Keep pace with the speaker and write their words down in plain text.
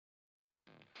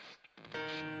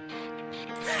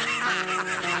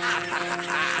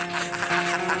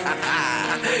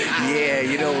Yeah,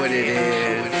 you know what it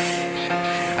is.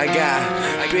 I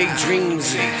got big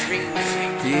dreams.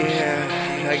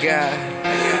 Yeah, I got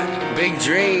big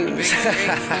dreams.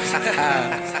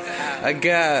 I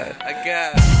got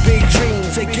big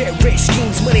dreams and get rich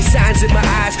schemes, money signs in my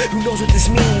eyes. Who knows what this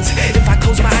means? If I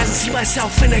close my eyes and see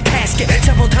myself in a casket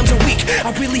several times a week, I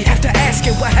really have to ask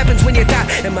it, what happens when you die?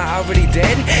 Am I already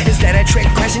dead? Is that a trick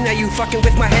question? Are you fucking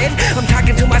with my head? I'm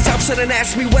talking to myself, so don't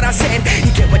ask me what I said. You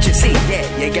get what you see, yeah,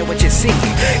 you get what you see.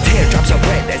 Teardrops of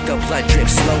red as the blood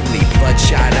drips slowly,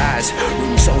 bloodshot eyes,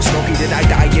 room so smoky. Did I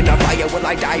die in a fire? Will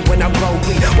I die when I'm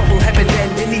lonely? What will happen then?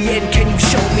 In the end, can you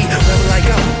show me? Where will I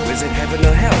go? Is it heaven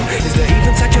or hell? Is there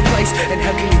even such a place? And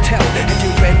how can you tell? Have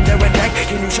you been there a day?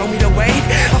 Can you show me the way?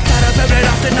 I've thought about it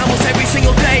often, almost every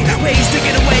single day. Ways to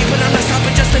get away, but I'm not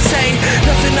stopping just to say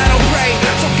nothing, I don't pray.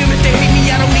 Fuck them if they hate me,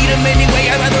 I don't need them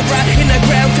anyway. I'd rather rot in the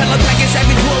ground, tell them back in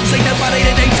savage wolves like the body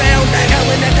that they found.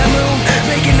 Howling at the moon,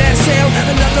 making that sound.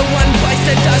 Another one bites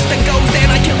the dust and goes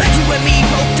down. I kill you and me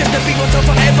both just to be with her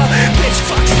forever. Bitch,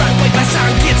 fuck, stop, wait, my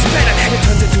sound gets better. It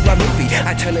turns into a movie,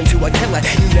 I turn into a killer.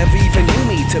 You never even knew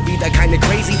me to be that kind of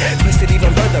crazy. Twisted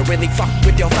even further, really fuck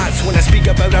with your thoughts when I speak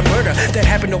about a murder that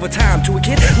happened over time to a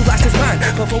kid who lost his mind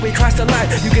before we crossed the line.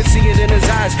 You can see it in his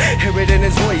eyes, hear it in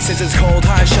his voice as his cold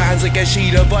heart shines like a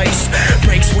sheet of ice.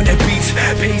 Breaks when it beats,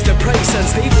 pays the price.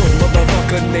 Unstable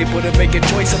motherfucker, unable to make a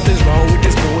choice. Something's wrong with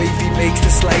this boy if he makes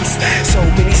the slice. So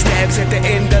many stabs at the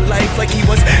end of life, like he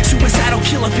was super